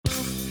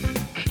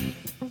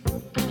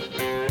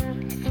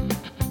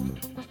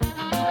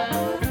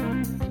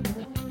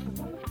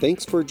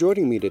Thanks for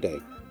joining me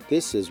today.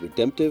 This is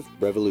Redemptive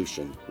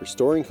Revolution,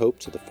 restoring hope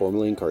to the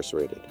formerly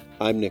incarcerated.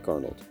 I'm Nick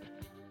Arnold.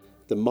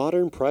 The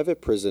modern private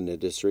prison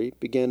industry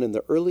began in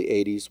the early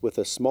 80s with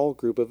a small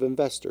group of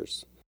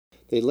investors.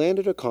 They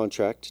landed a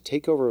contract to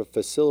take over a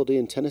facility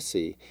in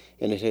Tennessee,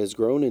 and it has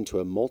grown into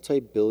a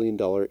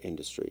multi-billion-dollar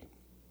industry.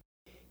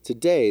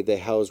 Today, they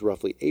house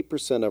roughly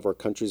 8% of our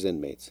country's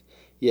inmates,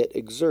 yet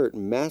exert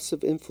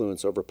massive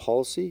influence over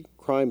policy,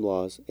 crime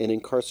laws, and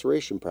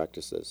incarceration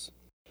practices.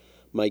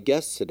 My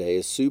guest today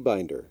is Sue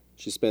Binder.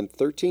 She spent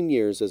 13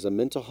 years as a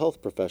mental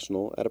health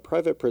professional at a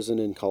private prison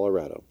in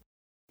Colorado.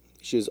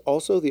 She is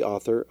also the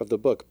author of the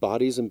book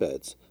Bodies and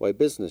Beds: Why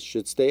Business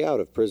Should Stay Out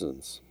of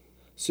Prisons.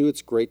 Sue,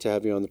 it's great to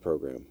have you on the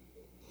program.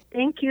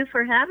 Thank you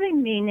for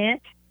having me,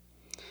 Nick.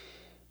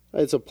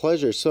 It's a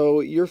pleasure. So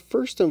you're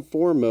first and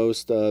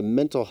foremost a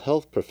mental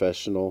health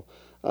professional.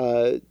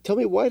 Tell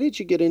me, why did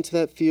you get into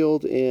that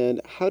field, and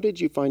how did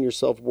you find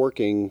yourself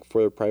working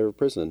for a private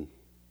prison?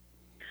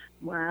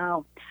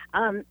 Wow.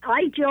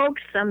 I joke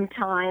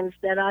sometimes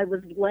that I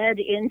was led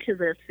into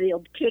this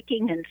field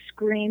kicking and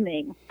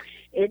screaming.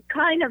 It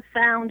kind of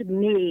found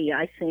me,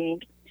 I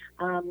think.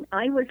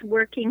 I was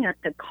working at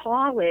the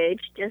college,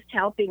 just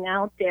helping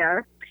out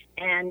there,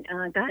 and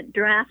got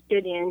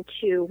drafted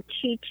into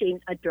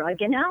teaching a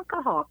drug and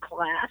alcohol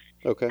class.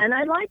 Okay. And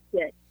I liked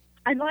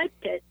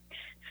it.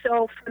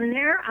 So from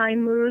there, I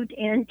moved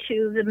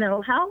into the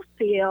mental health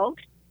field.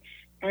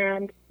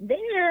 And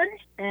then,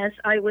 as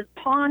I was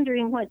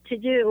pondering what to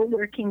do,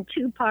 working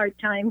 2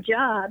 part-time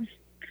jobs,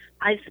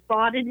 I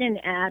spotted an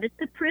ad at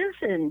the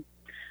prison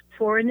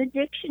for an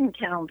addiction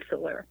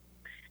counselor.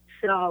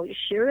 So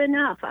sure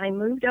enough, I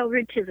moved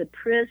over to the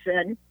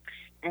prison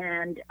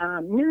and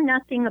knew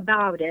nothing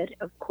about it,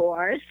 of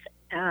course,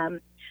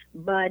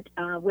 but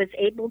was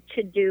able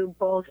to do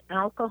both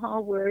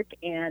alcohol work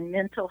and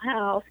mental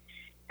health,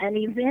 and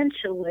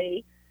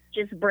eventually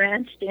just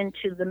branched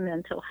into the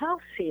mental health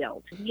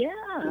field.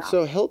 Yeah.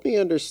 So help me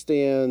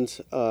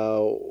understand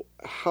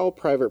how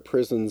private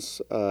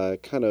prisons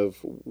kind of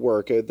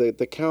work.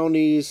 The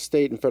counties,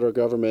 state, and federal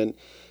government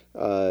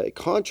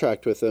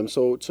contract with them.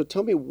 So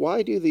tell me,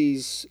 why do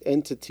these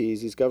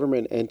entities, these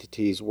government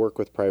entities, work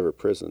with private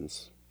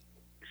prisons?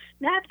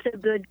 That's a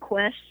good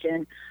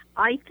question.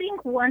 I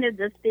think one of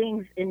the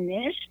things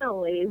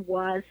initially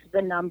was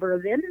the number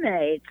of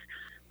inmates.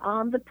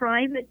 The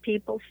private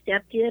people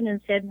stepped in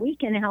and said, we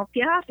can help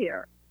you out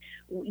here.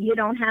 You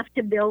don't have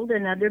to build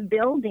another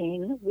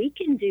building. We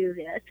can do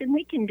this, and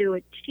we can do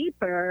it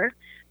cheaper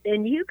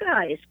than you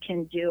guys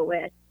can do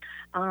it.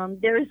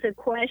 There's a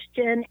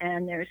question,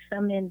 and there's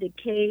some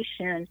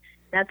indication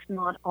that's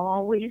not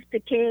always the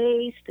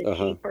case, the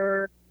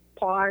cheaper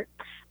part,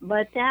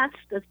 but that's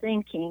the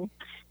thinking.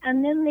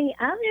 And then the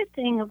other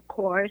thing, of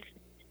course,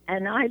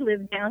 and I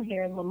live down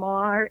here in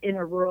Lamar in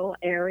a rural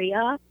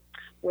area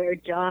where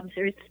jobs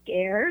are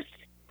scarce,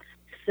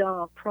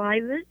 so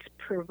privates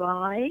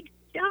provide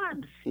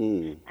jobs.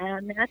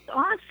 And that's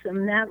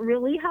awesome. That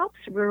really helps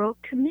rural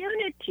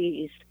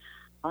communities.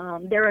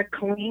 They're a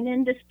clean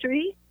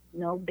industry,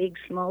 no big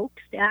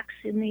smokestacks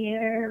in the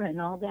air and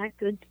all that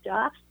good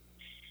stuff.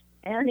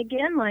 And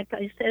again, like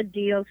I said,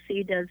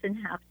 DOC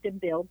doesn't have to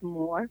build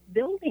more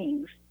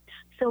buildings.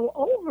 So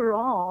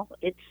overall,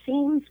 it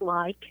seems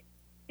like,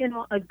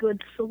 a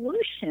good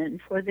solution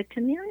for the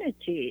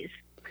communities.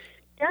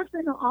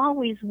 Doesn't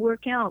always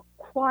work out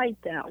quite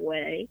that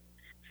way.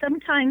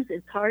 Sometimes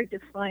it's hard to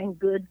find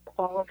good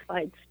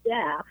qualified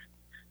staff.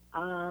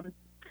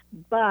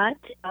 But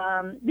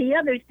the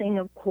other thing,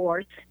 of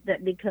course,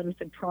 that becomes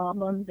a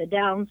problem, the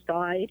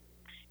downside,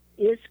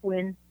 is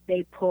when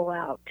they pull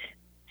out.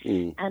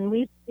 And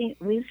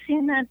we've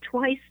seen that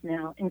twice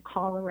now in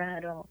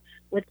Colorado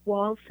with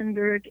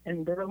Walsenburg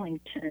and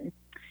Burlington.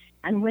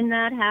 And when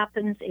that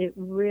happens, it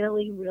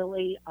really,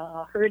 really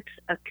hurts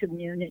a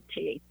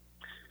community.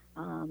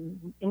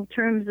 In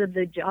terms of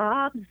the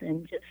jobs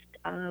and just,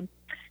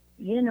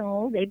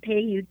 they pay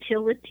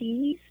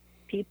utilities.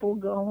 People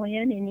go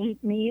in and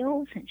eat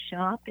meals and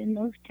shop in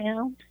those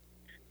towns.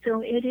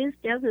 So it is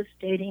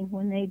devastating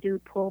when they do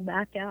pull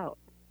back out.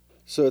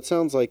 So it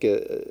sounds like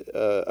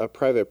a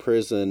private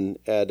prison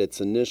at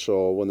its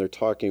initial, when they're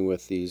talking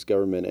with these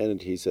government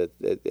entities,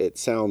 it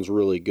sounds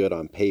really good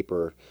on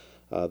paper.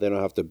 They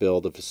don't have to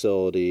build a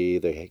facility.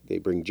 They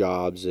bring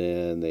jobs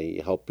in.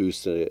 They help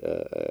boost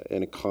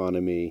an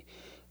economy.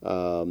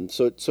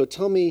 So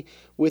tell me,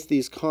 with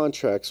these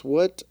contracts,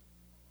 what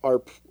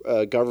are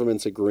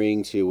governments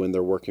agreeing to when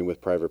they're working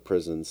with private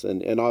prisons?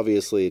 And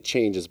obviously it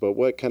changes, but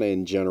what kind of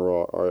in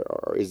general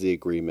is the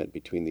agreement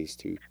between these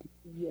two?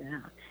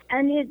 Yeah,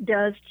 and it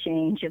does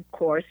change, of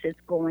course. It's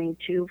going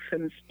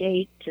from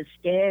state to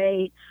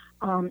state,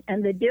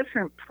 and the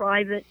different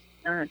private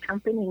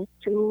companies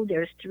too.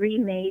 There's 3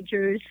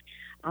 majors.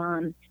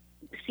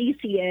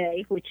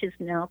 CCA, which is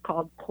now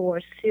called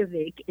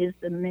CoreCivic, is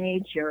the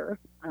major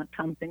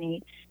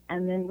company,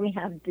 and then we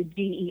have the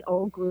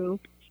GEO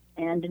group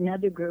and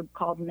another group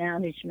called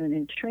Management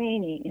and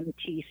Training,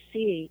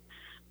 MTC.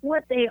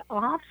 What they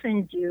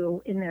often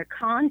do in their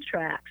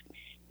contracts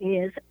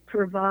is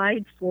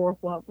provide for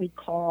what we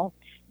call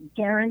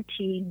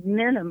guaranteed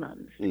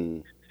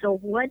minimums. So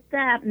what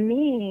that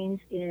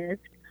means is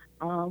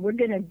we're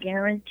going to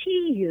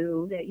guarantee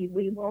you that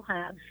we will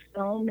have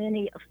so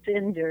many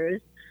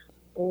offenders,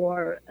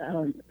 or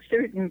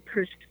certain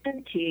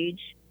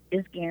percentage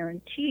is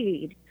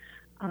guaranteed.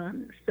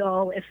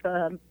 So if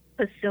a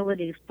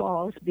facility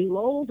falls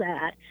below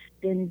that,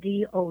 then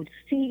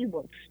DOC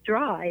will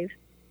strive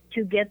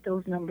to get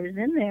those numbers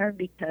in there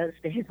because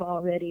they've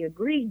already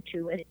agreed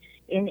to it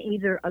in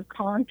either a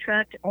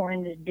contract or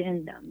an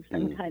addendum.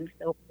 Sometimes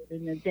they'll put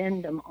an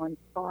addendum on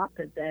top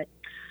of it.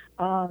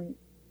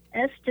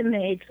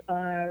 Estimates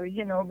are,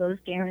 those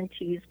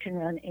guarantees can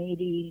run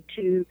 80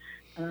 to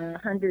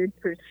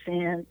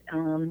 100%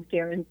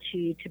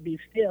 guarantee to be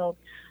filled.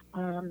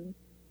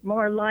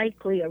 More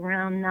likely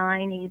around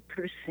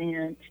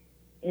 90%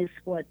 is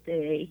what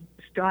they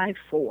strive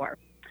for.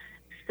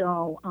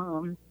 So,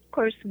 of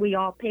course, we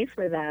all pay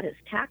for that as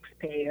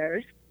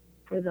taxpayers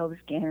for those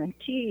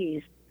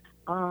guarantees.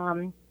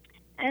 And,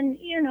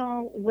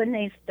 when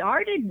they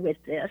started with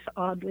this,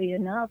 oddly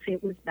enough,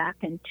 it was back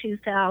in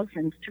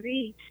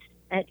 2003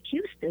 at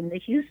Houston, the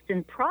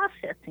Houston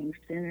Processing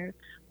Center,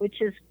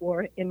 which is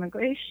for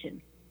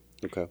immigration.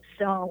 Okay.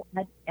 So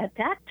at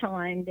that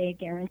time, they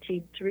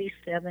guaranteed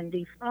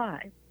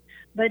 $375,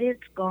 but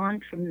it's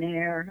gone from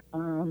there,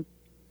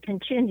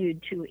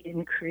 continued to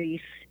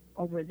increase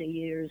over the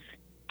years.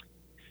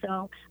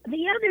 So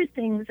the other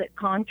things that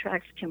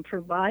contracts can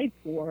provide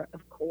for,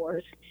 of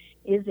course,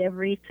 is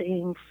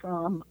everything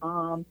from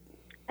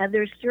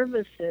other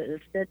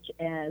services such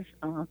as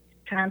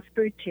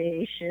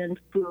transportation,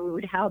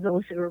 food, how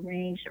those are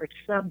arranged or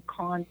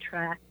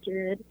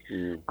subcontracted,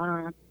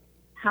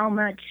 how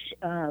much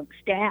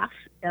staff,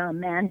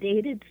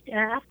 mandated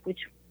staff, which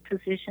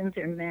positions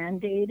are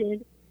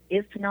mandated.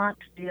 If not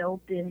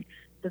filled, then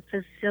the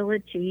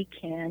facility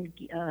can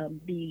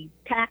be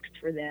taxed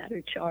for that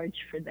or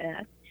charged for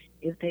that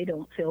if they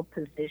don't fill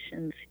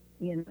positions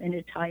in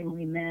a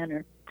timely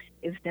manner,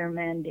 if they're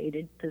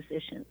mandated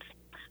positions.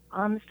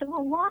 So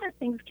a lot of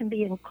things can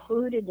be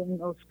included in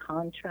those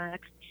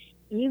contracts,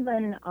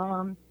 even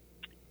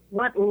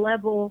what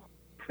level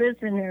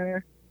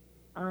prisoner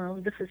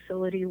the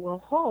facility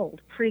will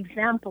hold. For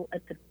example,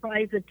 at the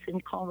privates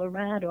in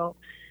Colorado,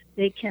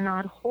 they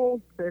cannot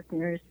hold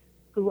prisoners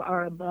who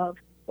are above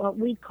what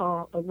we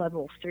call a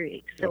level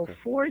 3. So Okay.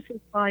 4s and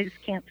 5s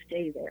can't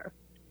stay there.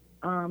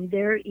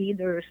 They're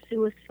either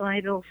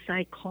suicidal,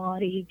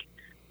 psychotic,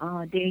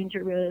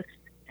 dangerous,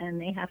 and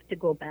they have to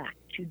go back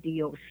to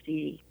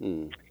DOC.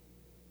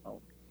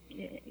 So,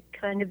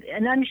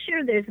 and I'm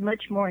sure there's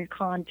much more in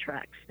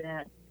contracts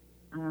that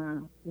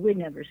we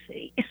never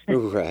see.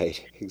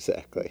 Right,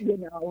 exactly.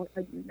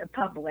 The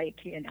public,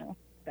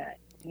 but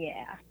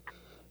yeah.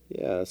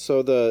 Yeah,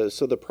 so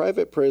the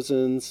private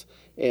prisons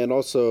and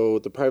also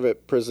the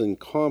private prison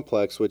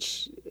complex,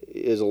 which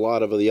is a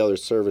lot of the other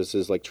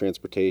services like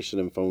transportation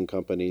and phone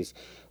companies,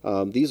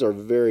 these are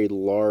very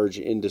large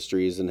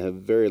industries and have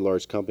very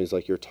large companies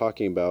like you're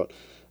talking about.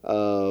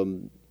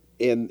 And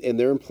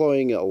they're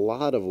employing a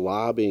lot of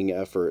lobbying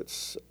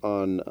efforts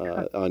on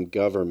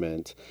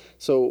government.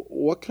 So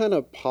what kind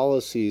of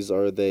policies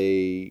are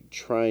they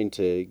trying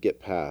to get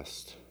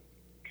passed?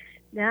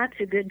 That's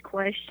a good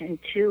question,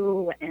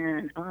 too,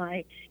 and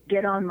I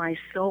get on my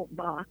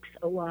soapbox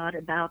a lot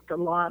about the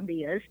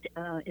lobbyists,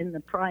 in the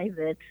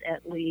privates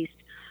at least,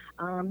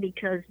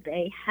 because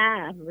they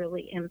have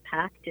really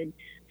impacted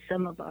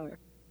some of our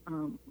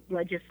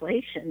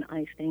legislation,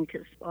 I think,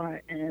 as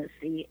far as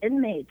the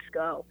inmates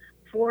go.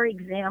 For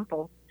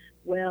example,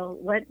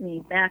 let me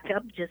back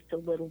up just a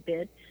little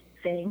bit,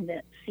 saying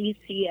that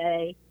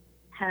CCA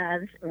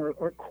has,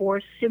 or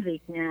Core Civic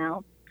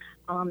now,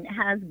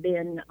 has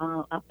been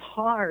a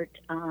part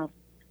of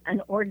an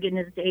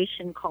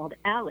organization called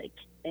ALEC,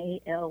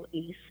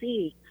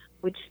 A-L-E-C,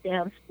 which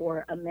stands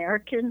for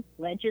American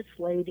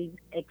Legislative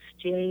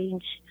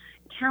Exchange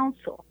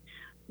Council.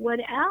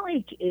 What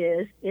ALEC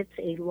is, it's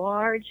a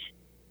large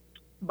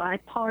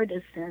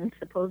bipartisan,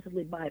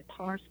 supposedly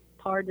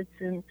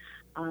bipartisan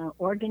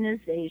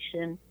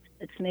organization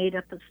that's made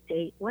up of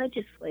state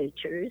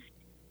legislatures.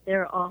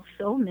 They're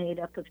also made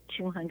up of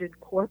 200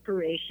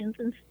 corporations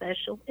and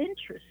special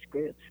interest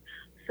groups.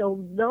 So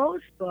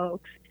those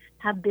folks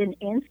have been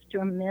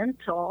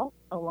instrumental,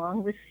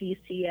 along with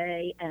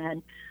CCA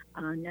and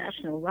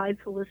National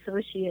Rifle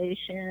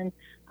Association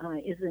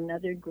is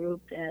another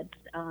group that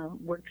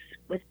works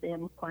with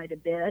them quite a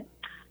bit.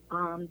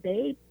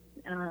 They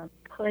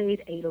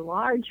played a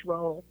large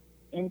role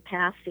in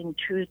passing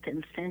truth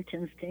in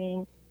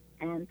sentencing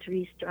and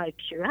 3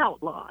 strikes you're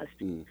outlaws.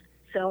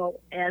 So,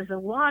 as a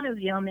lot of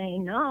you may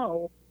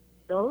know,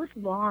 those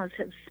laws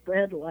have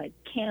spread like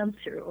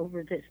cancer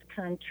over this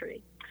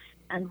country.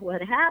 And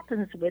what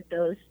happens with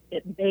those,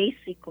 it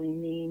basically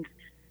means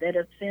that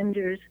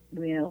offenders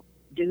will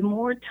do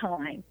more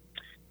time.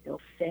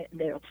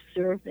 They'll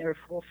serve their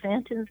full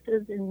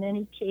sentences in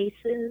many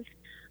cases.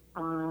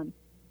 And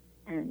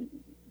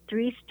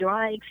 3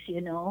 strikes,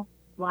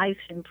 life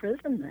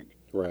imprisonment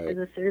Right. for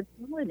the third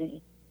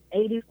felony.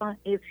 85,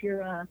 if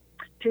you're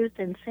truth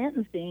in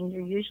sentencing,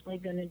 you're usually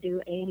going to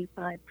do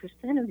 85%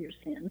 of your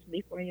sentence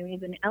before you're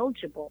even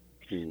eligible.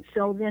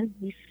 So then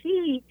we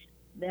see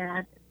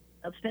that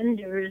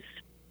offenders,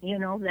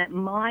 that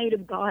might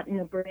have gotten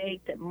a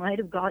break, that might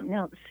have gotten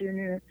out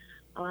sooner,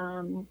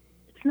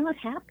 it's not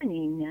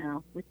happening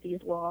now with these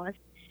laws.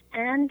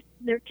 And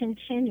they're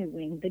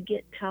continuing to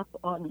get tough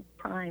on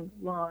crime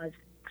laws.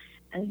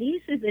 And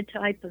these are the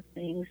type of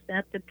things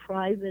that the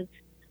privates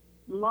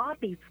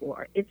lobby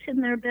for. It's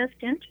in their best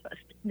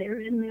interest.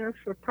 They're in there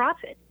for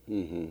profit.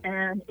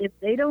 And if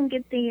they don't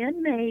get the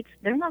inmates,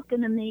 they're not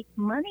going to make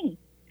money.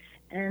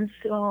 And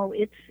so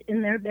it's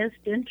in their best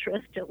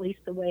interest, at least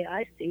the way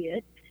I see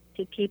it,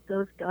 to keep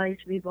those guys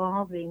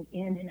revolving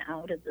in and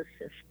out of the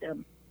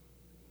system.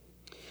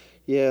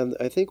 Yeah, and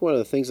I think one of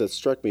the things that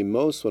struck me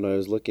most when I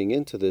was looking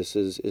into this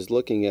is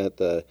looking at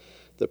the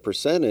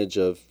percentage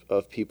of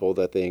people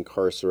that they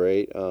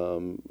incarcerate,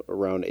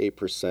 around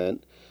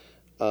 8%.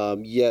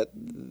 Yet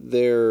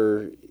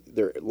their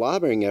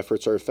lobbying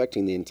efforts are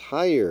affecting the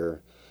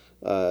entire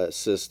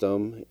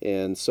system,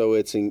 and so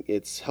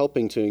it's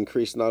helping to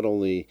increase not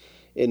only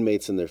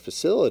inmates in their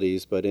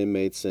facilities, but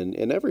inmates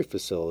in every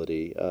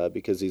facility,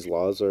 because these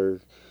laws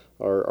are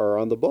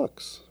on the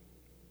books.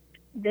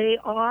 They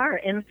are,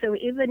 and so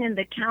even in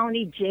the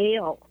county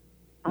jail,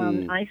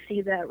 I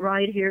see that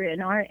right here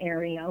in our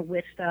area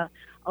with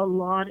a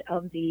lot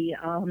of the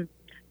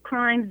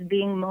crimes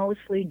being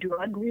mostly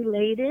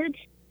drug-related.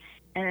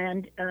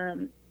 And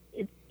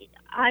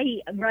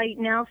right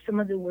now,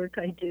 some of the work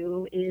I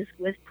do is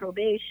with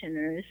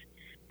probationers.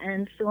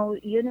 And so,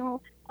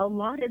 a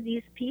lot of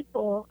these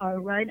people are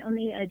right on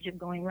the edge of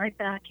going right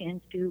back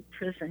into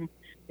prison.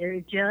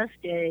 They're just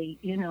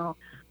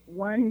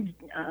one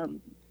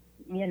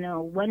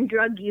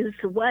drug use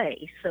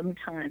away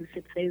sometimes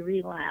if they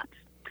relapse.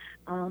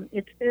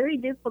 It's very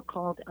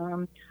difficult.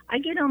 I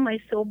get on my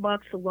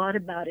soapbox a lot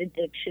about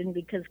addiction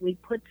because we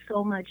put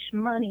so much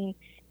money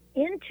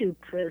into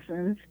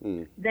prisons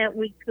that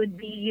we could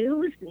be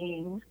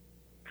using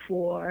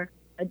for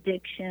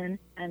addiction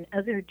and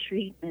other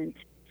treatment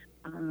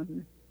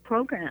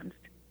programs.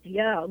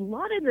 Yeah, a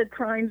lot of the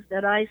crimes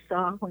that I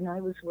saw when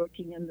I was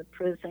working in the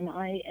prison,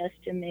 I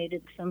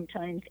estimated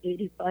sometimes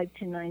 85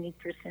 to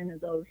 90% of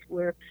those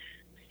were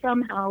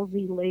somehow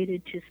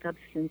related to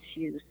substance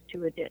use,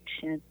 to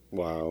addiction.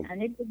 Wow.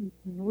 And it didn't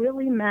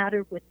really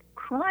matter what the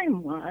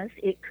crime was.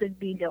 It could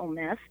be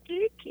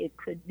domestic. It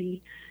could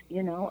be,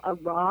 a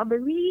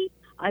robbery.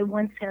 I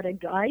once had a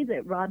guy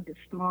that robbed a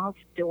small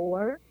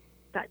store,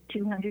 got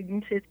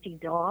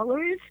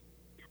 $250,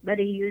 but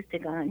he used a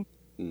gun,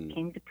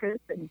 came to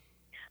prison.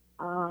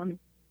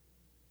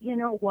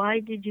 Why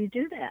did you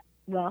do that?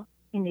 Well,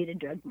 he needed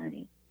drug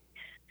money.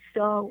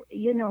 So,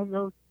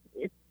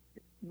 it's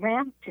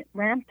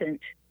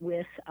rampant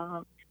with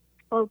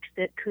folks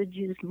that could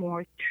use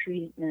more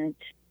treatment,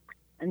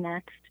 and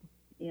that's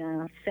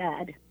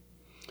sad.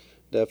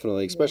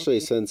 Definitely, especially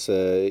since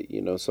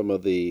some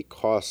of the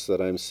costs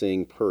that I'm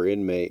seeing per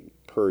inmate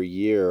per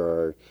year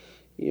are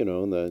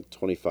in the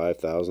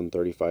 25,000,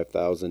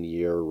 35,000 a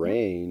year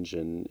range,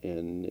 and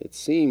it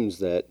seems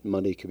that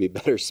money could be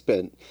better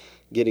spent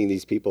getting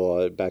these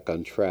people back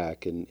on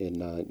track and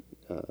not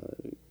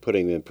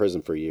putting them in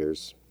prison for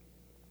years.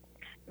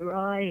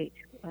 Right.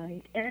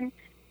 And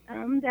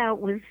that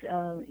was,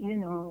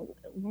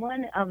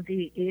 one of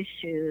the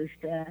issues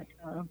that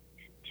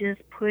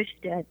just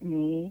pushed at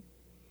me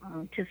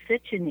to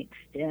such an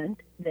extent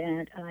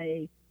that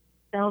I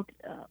felt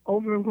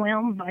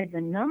overwhelmed by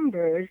the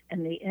numbers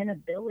and the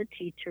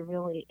inability to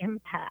really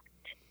impact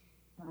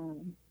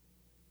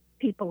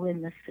people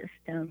in the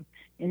system.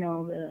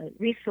 The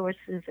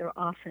resources are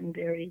often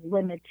very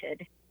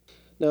limited.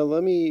 Now,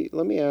 let me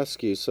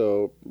ask you.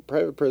 So,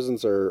 private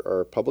prisons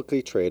are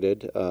publicly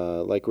traded,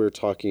 like we were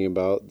talking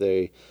about.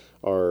 They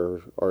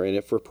are in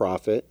it for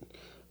profit.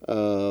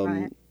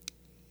 Right.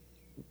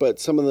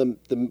 But some of the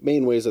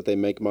main ways that they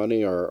make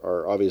money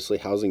are obviously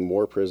housing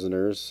more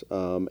prisoners,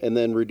 and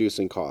then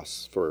reducing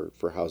costs for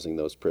housing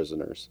those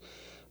prisoners.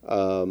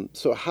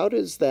 So how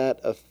does that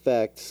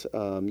affect,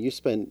 you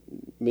spent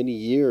many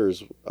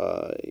years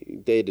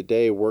day to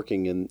day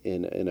working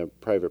in a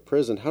private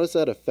prison. How does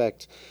that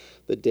affect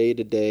the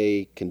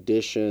day-to-day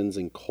conditions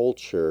and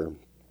culture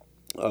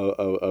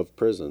of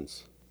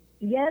prisons?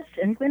 Yes,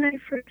 and when I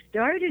first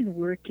started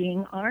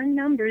working, our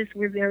numbers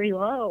were very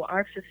low.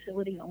 Our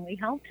facility only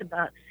held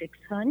about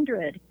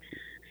 600.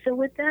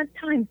 So at that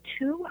time,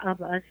 2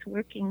 of us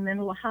working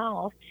mental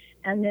health,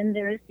 and then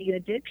there's the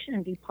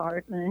addiction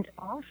department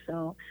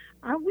also,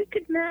 we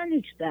could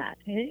manage that.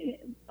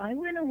 I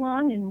went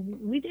along and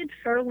we did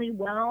fairly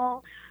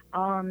well.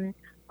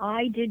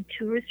 I did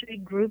 2 or 3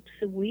 groups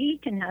a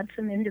week and had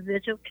some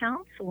individual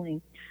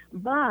counseling.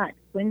 But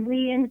when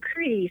we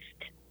increased,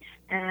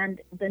 and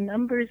the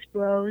numbers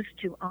rose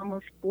to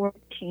almost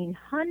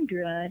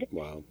 1,400.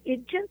 Wow.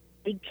 It just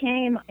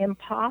became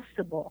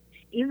impossible,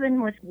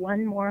 even with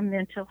one more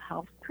mental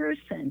health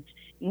person.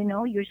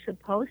 You're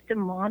supposed to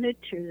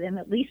monitor them,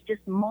 at least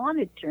just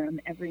monitor them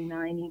every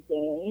 90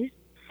 days.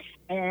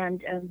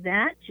 And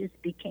that just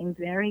became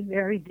very,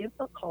 very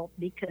difficult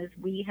because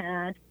we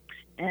had,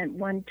 at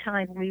one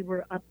time, we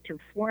were up to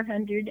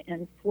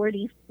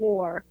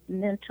 444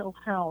 mental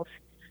health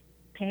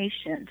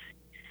patients.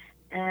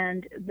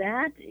 And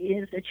that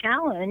is a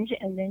challenge.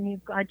 And then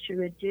you've got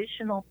your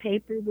additional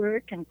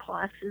paperwork and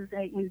classes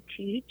that you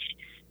teach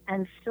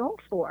and so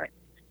forth.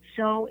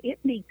 So it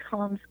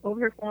becomes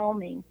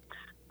overwhelming.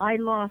 I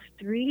lost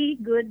 3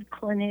 good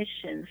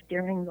clinicians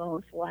during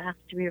those last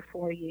 3 or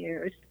 4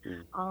 years.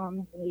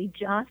 They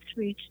just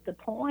reached the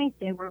point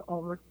they were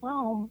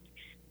overwhelmed,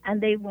 and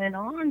they went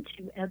on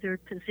to other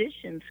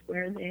positions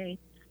where they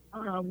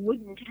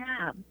wouldn't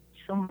have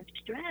so much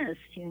stress,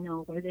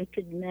 where they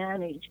could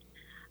manage.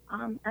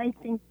 I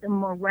think the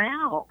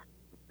morale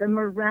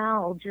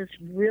just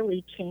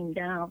really came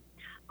down.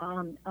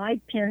 I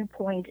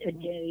pinpoint a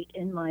date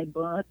in my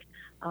book,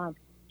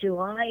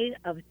 July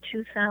of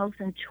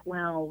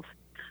 2012,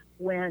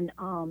 when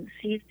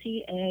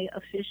CCA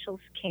officials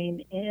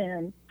came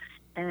in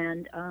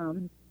and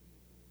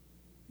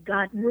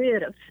got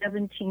rid of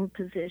 17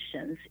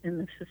 positions in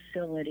the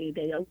facility.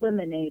 They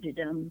eliminated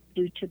them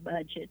due to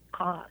budget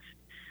costs.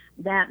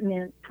 That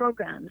meant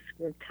programs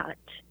were cut.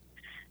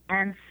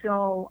 And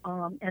so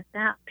at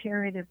that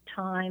period of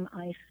time,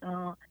 I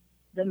saw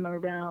the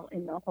morale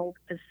in the whole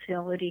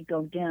facility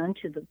go down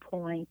to the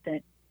point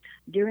that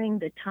during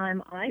the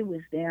time I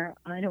was there,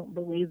 I don't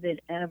believe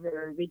it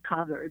ever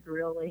recovered,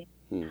 really.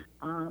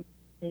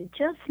 It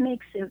just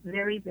makes it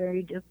very,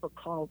 very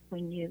difficult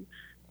when you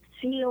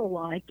feel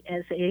like,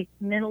 as a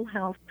mental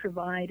health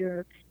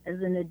provider,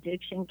 as an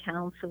addiction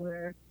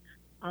counselor,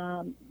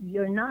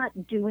 you're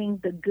not doing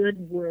the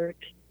good work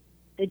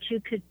that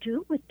you could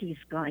do with these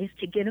guys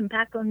to get them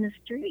back on the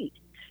street.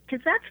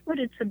 Because that's what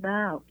it's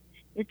about.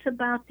 It's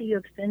about the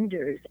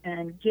offenders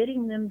and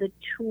getting them the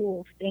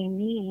tools they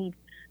need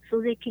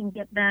so they can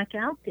get back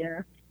out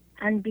there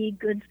and be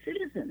good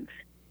citizens,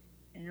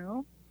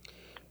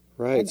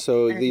 Right.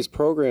 So these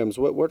programs,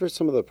 what are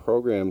some of the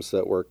programs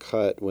that were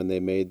cut when they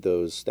made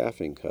those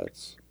staffing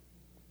cuts?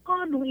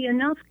 Oddly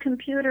enough,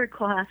 computer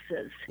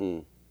classes.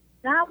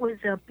 That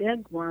was a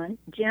big one.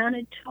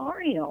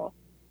 Janitorial.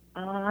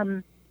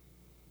 I'm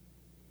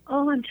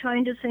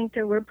trying to think.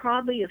 There were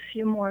probably a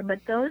few more,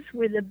 but those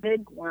were the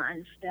big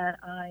ones that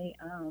I,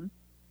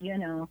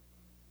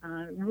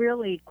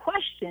 really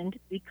questioned,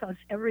 because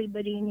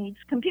everybody needs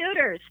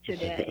computers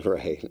today.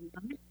 Right.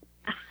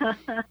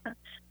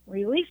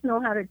 We at least know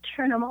how to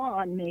turn them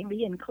on,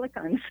 maybe, and click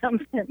on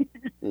something.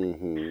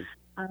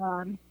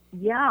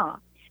 Yeah.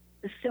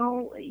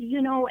 So,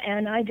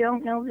 and I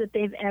don't know that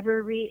they've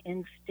ever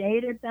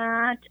reinstated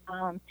that.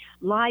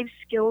 Life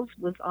Skills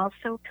was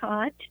also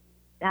cut.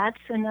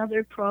 That's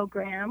another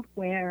program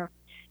where,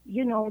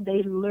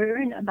 they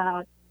learn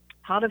about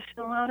how to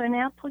fill out an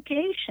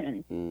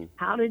application,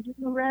 how to do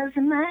a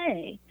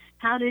resume,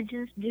 how to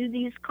just do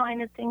these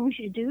kind of things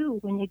you do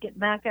when you get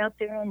back out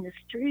there on the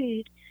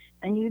street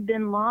and you've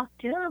been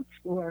locked up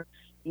for,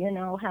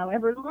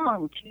 however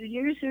long, 2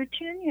 years or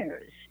 10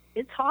 years.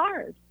 It's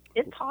hard.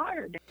 It's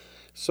hard.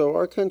 So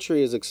our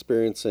country is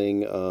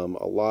experiencing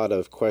a lot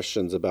of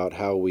questions about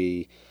how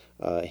we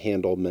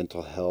handle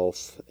mental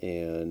health,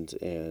 and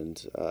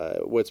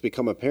what's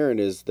become apparent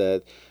is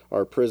that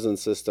our prison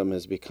system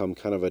has become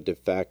kind of a de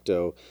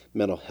facto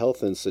mental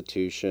health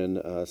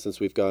institution since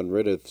we've gotten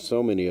rid of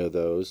so many of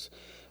those.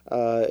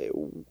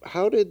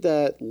 How did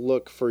that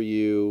look for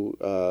you,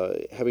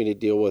 having to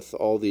deal with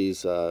all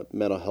these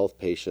mental health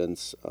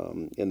patients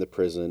in the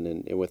prison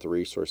and with the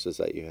resources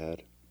that you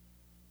had?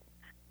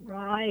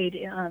 Right.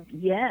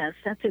 Yes,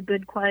 that's a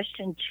good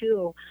question,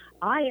 too.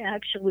 I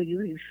actually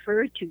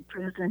refer to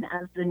prison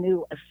as the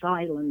new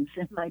asylums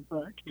in my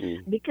book,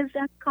 because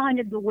that's kind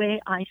of the way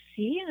I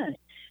see it.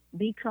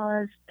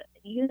 Because,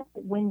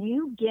 when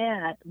you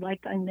get,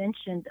 like I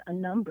mentioned, a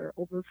number,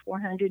 over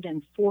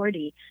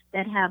 440,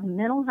 that have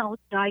mental health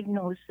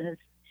diagnosis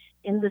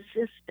in the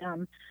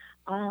system,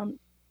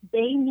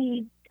 they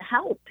need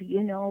help,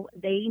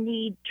 they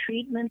need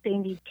treatment, they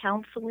need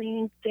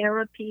counseling,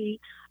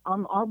 therapy,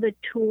 all the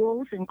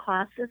tools and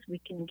classes we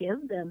can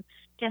give them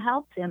to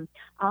help them.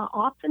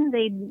 Often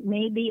they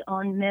may be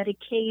on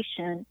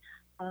medication.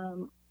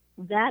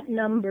 That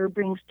number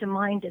brings to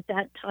mind, at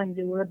that time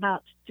there were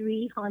about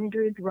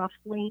 300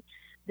 roughly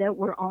that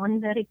were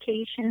on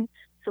medication.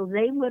 So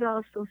they would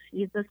also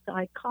see the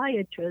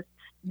psychiatrist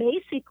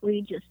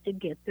basically just to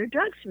get their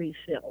drugs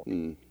refilled,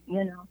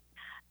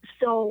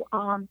 So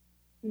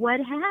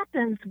what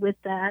happens with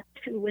that,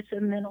 too, with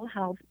a mental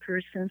health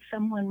person,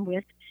 someone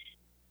with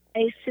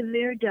a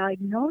severe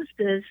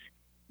diagnosis,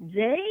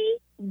 they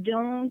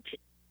don't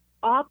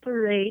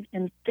operate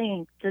and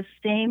think the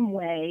same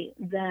way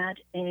that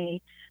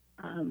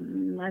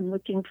I'm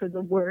looking for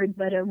the word,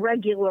 but a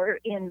regular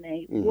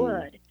inmate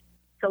would.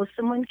 So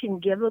someone can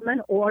give them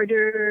an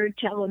order,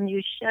 tell them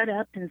you shut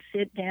up and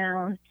sit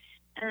down,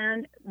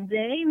 and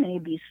they may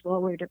be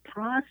slower to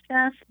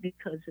process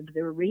because of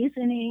their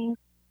reasoning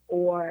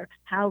or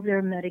how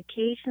their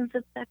medication's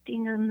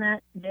affecting them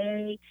that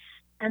day.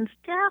 And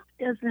staff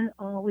doesn't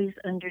always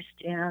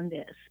understand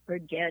this or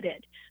get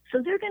it.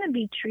 So they're going to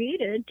be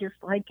treated just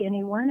like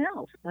anyone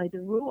else by the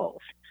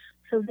rules.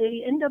 So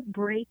they end up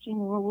breaking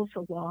rules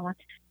a lot.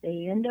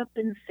 They end up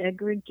in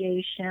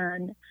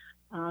segregation.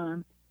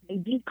 They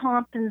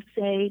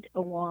decompensate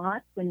a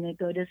lot when they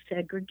go to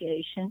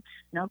segregation.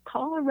 Now,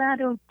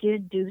 Colorado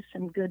did do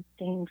some good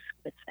things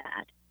with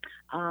that.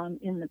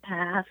 In the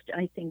past,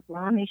 I think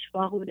Ramesh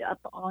followed up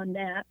on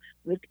that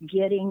with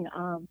getting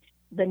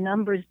the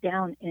numbers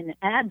down in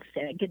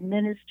ADSEG,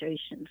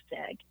 administration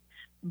seg.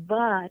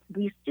 But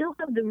we still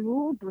have the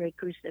rule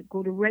breakers that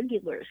go to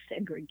regular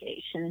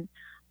segregation.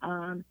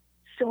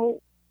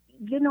 So,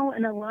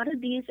 and a lot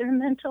of these are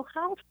mental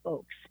health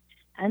folks.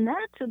 And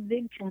that's a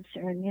big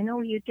concern.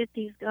 You get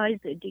these guys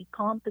that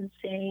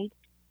decompensate,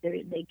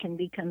 they can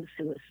become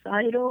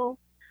suicidal.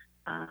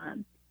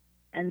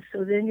 And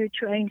so then you're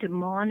trying to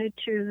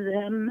monitor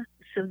them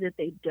so that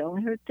they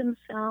don't hurt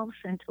themselves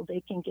until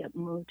they can get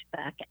moved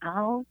back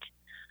out.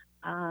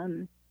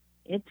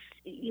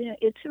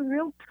 It's a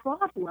real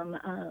problem,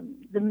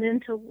 the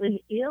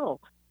mentally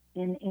ill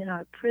in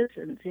our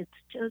prisons. It's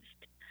just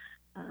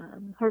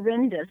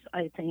horrendous,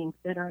 I think,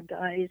 that our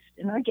guys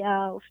and our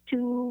gals,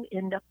 too,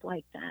 end up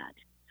like that,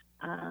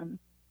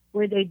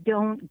 where they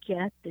don't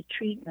get the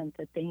treatment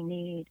that they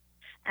need.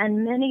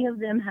 And many of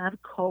them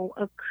have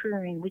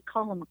co-occurring, we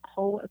call them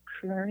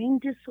co-occurring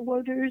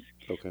disorders.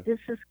 Okay. This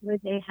is where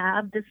they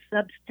have the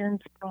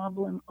substance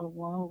problem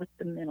along with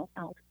the mental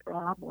health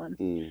problem.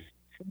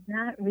 So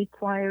that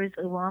requires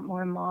a lot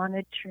more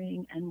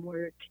monitoring and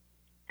work.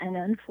 And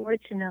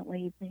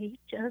unfortunately, they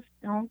just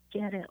don't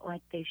get it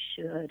like they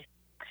should.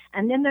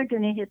 And then they're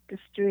going to hit the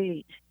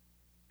street.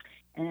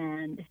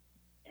 And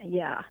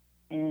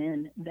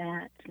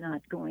that's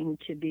not going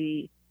to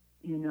be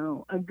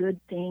a good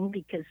thing,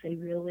 because they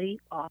really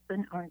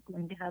often aren't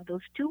going to have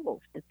those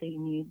tools that they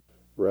need.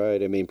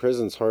 Right. I mean,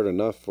 prison's hard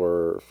enough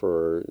for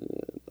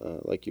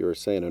like you were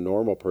saying, a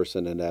normal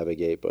person to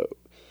navigate, but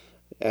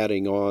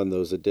adding on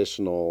those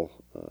additional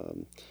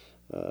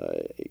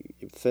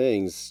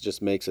things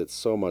just makes it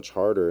so much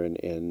harder.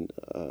 And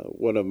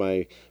one of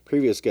my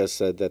previous guests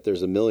said that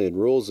there's a million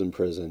rules in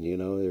prison.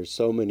 There's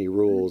so many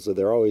rules that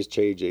they're always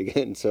changing,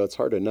 and so it's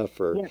hard enough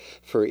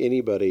for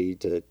anybody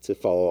to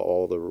follow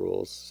all the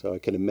rules. So I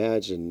can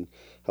imagine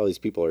how these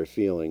people are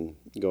feeling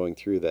going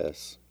through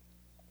this.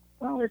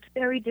 Well, it's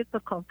very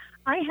difficult.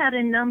 I had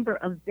a number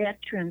of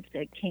veterans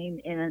that came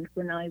in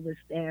when I was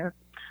there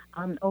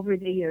over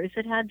the years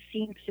that had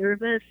seen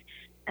service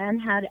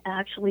and had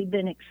actually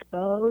been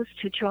exposed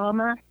to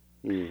trauma.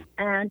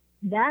 And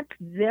that's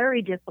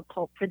very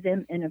difficult for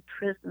them in a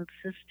prison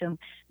system,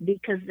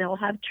 because they'll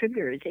have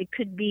triggers. It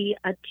could be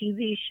a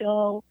TV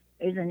show,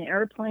 there's an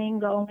airplane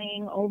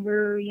going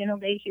over,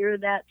 they hear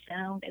that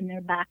sound and they're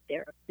back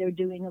there. They're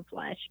doing a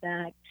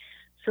flashback.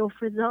 So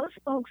for those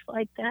folks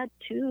like that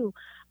too,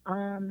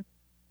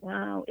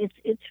 wow,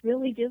 it's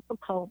really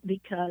difficult,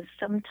 because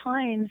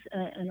sometimes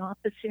an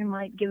officer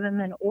might give them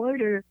an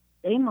order.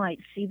 They might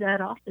see that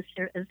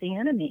officer as the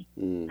enemy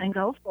and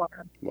go for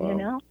him,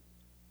 Wow.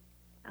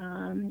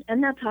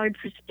 And that's hard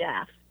for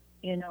staff.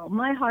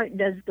 My heart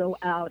does go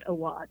out a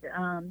lot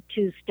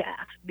to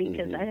staff,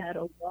 because I had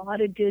a lot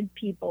of good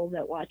people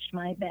that watched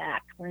my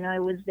back when I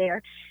was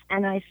there,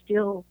 and I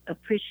still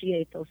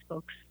appreciate those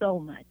folks so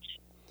much.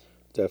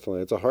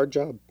 Definitely. It's a hard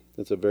job.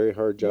 It's a very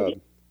hard job.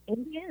 It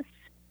is.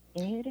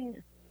 It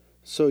is.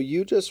 So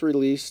you just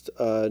released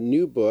a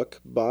new book,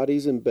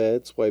 Bodies in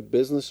Beds, Why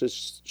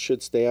Businesses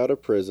Should Stay Out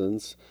of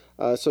Prisons.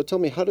 So tell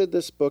me, how did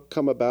this book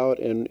come about,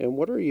 and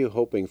what are you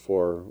hoping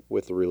for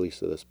with the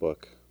release of this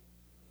book?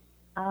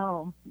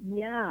 Oh,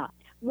 yeah.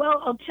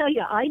 Well, I'll tell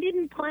you, I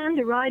didn't plan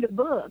to write a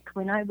book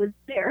when I was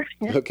there.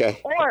 Okay.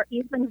 Or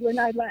even when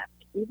I left.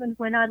 Even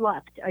when I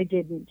left, I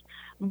didn't.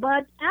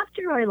 But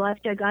after I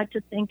left, I got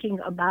to thinking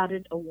about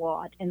it a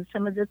lot, and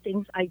some of the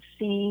things I'd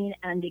seen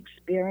and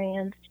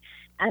experienced.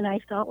 And I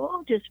thought, well,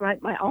 I'll just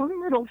write my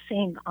own little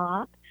thing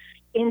up.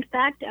 In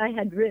fact, I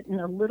had written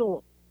a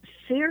little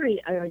series,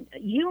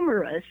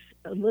 humorous,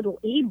 a little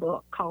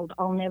ebook called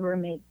I'll Never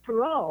Make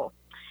Parole.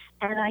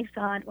 And I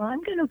thought, well,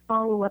 I'm going to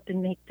follow up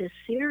and make this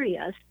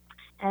serious.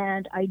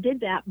 And I did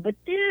that. But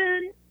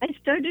then I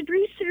started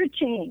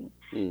researching.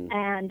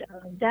 And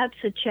that's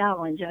a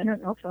challenge. I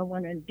don't know if I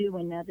want to do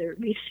another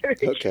research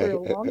for a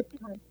long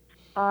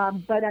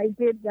time. But I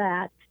did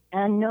that.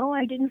 And no,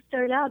 I didn't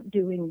start out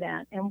doing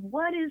that. And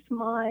what is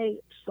my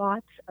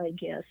thoughts, I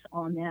guess,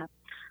 on that?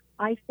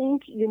 I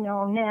think,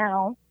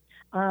 now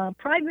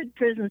private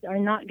prisons are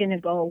not going to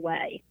go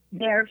away.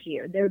 They're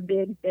here. They're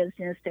big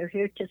business. They're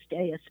here to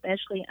stay,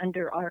 especially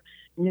under our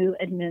new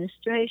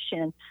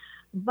administration.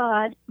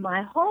 But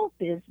my hope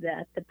is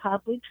that the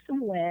public's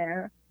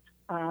aware,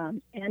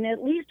 and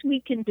at least we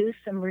can do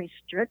some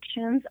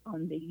restrictions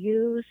on the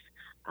use,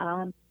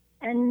 and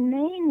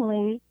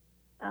mainly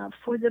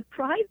for the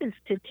privates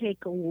to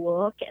take a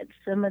look at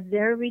some of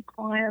their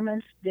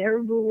requirements, their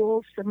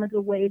rules, some of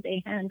the way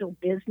they handle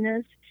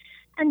business,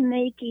 and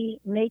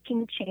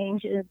making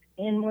changes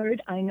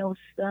inward. I know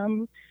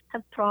some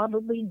have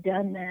probably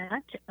done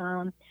that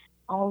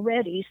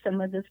already,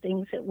 some of the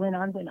things that went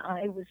on when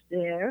I was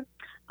there.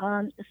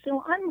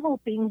 So I'm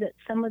hoping that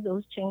some of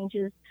those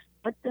changes,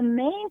 but the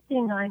main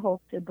thing I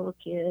hope the book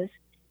is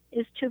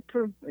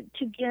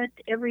to get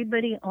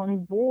everybody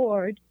on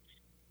board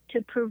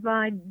to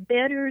provide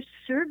better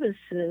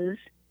services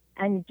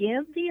and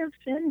give the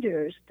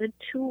offenders the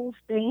tools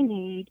they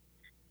need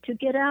to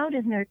get out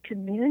in their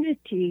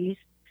communities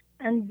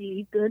and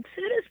be good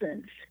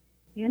citizens.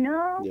 You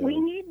know, we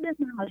need them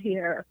out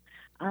here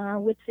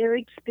with their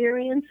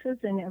experiences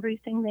and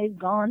everything they've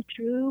gone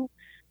through.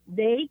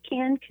 They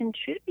can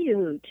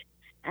contribute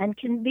and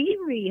can be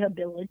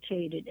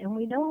rehabilitated, and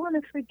we don't want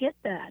to forget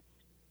that.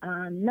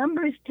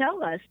 Numbers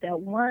tell us that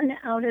 1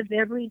 out of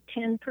every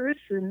 10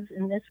 persons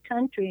in this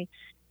country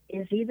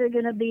is either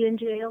going to be in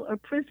jail or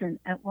prison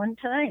at one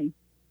time,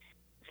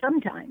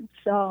 sometime.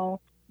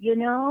 So, you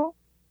know,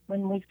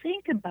 when we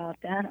think about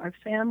that, our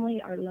family,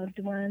 our loved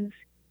ones,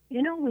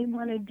 you know, we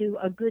want to do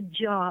a good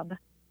job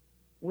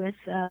with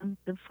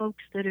the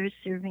folks that are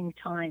serving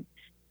time.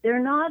 They're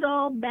not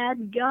all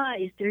bad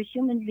guys. They're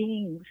human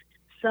beings.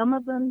 Some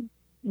of them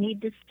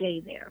need to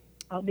stay there.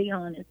 I'll be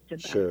honest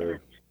about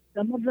that.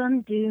 Some of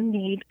them do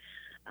need,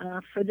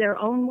 for their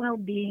own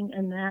well-being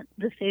and that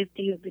the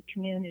safety of the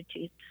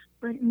communities.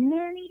 But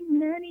many,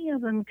 many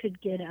of them could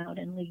get out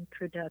and lead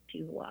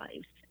productive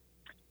lives.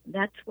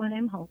 That's what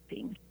I'm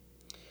hoping.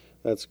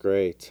 That's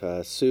great.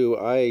 Sue,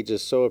 I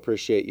just so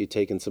appreciate you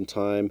taking some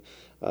time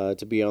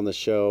to be on the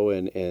show,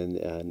 and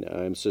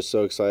I'm just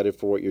so excited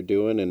for what you're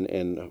doing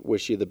and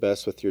wish you the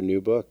best with your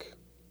new book.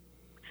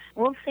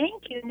 Well,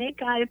 thank you,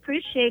 Nick. I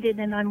appreciate it,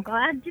 and I'm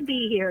glad to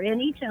be here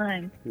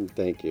anytime.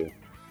 Thank you.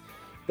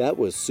 That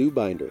was Sue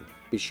Binder.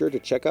 Be sure to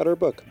check out her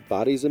book,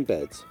 Bodies in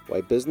Beds, Why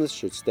Business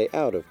Should Stay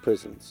Out of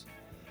Prisons.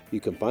 You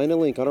can find a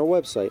link on our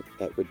website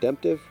at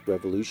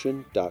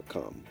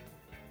redemptiverevolution.com.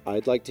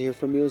 I'd like to hear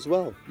from you as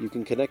well. You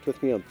can connect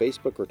with me on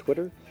Facebook or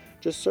Twitter.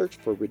 Just search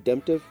for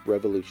Redemptive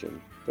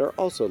Revolution. There are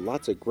also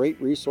lots of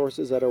great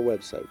resources at our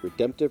website,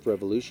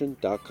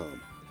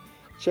 redemptiverevolution.com.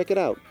 Check it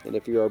out, and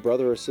if you're a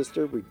brother or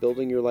sister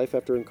rebuilding your life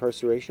after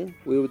incarceration,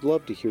 we would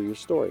love to hear your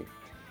story.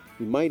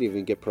 You might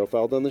even get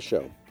profiled on the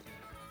show.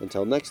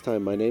 Until next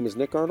time, my name is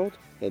Nick Arnold,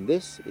 and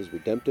this is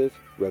Redemptive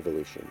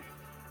Revolution.